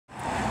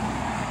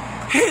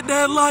hit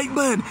that like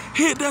button,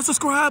 hit that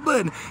subscribe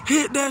button,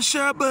 hit that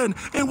share button,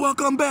 and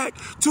welcome back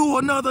to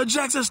another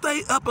Jackson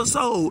State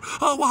episode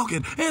of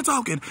Walking and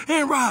Talking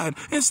and Riding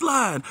and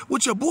Sliding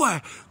with your boy,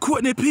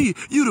 Courtney P.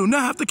 You do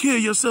not have to kill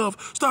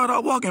yourself. Start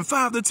out walking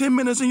 5 to 10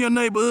 minutes in your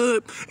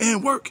neighborhood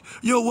and work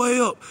your way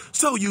up.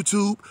 So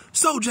YouTube,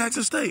 so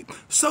Jackson State,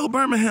 so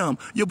Birmingham,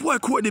 your boy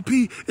Courtney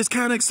P. is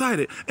kind of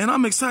excited. And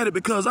I'm excited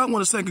because I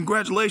want to say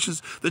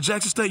congratulations to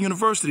Jackson State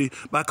University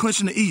by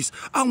clinching the East.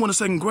 I want to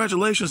say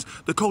congratulations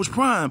to Coach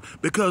Prime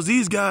because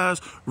these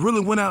guys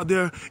really went out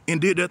there and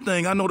did their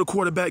thing. I know the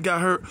quarterback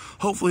got hurt.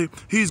 Hopefully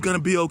he's going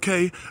to be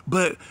okay.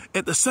 But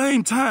at the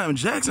same time,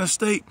 Jackson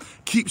State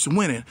keeps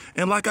winning.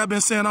 And like I've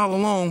been saying all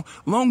along,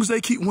 long as they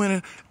keep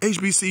winning,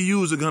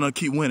 HBCUs are going to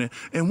keep winning.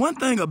 And one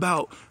thing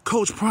about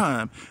Coach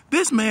Prime,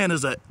 this man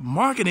is a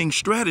marketing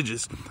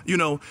strategist. You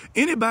know,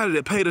 anybody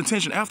that paid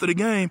attention after the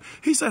game,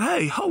 he said,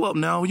 hey, hold up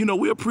now. You know,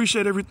 we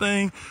appreciate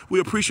everything.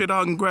 We appreciate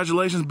all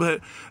congratulations.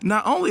 But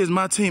not only is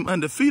my team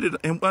undefeated,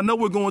 and I know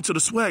we're going to the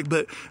SWAC,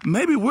 but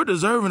maybe we're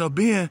deserving of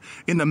being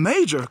in the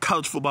major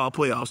college football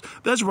playoffs.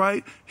 That's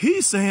right.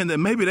 He's saying that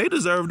maybe they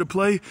deserve to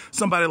play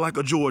somebody like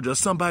a Georgia,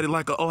 somebody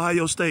like a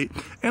Ohio State.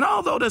 And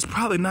although that's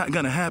probably not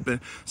going to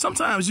happen,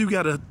 sometimes you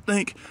got to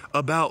think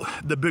about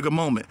the bigger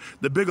moment,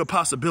 the bigger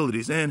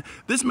possibilities. And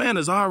this man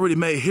has already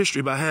made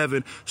history by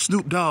having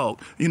Snoop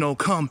Dogg, you know,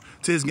 come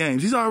to his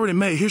games. He's already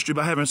made history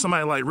by having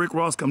somebody like Rick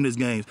Ross come to his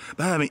games,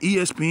 by having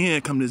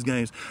ESPN come to his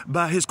games,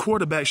 by his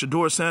quarterback,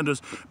 Shedeur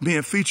Sanders,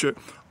 being featured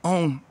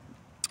on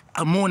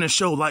a morning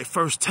show like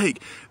First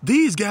Take.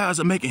 These guys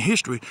are making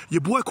history.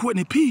 Your boy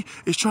Courtney P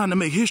is trying to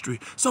make history.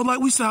 So like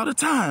we say all the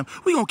time,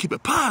 we gonna keep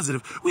it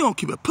positive. We gonna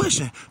keep it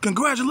pushing.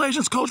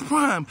 Congratulations, Coach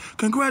Prime.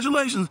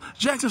 Congratulations,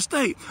 Jackson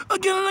State.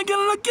 Again and again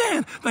and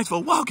again. Thanks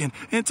for walking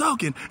and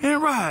talking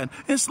and riding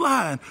and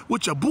sliding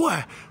with your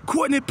boy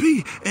Courtney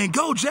P. And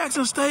go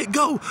Jackson State,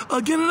 go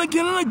again and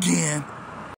again and again.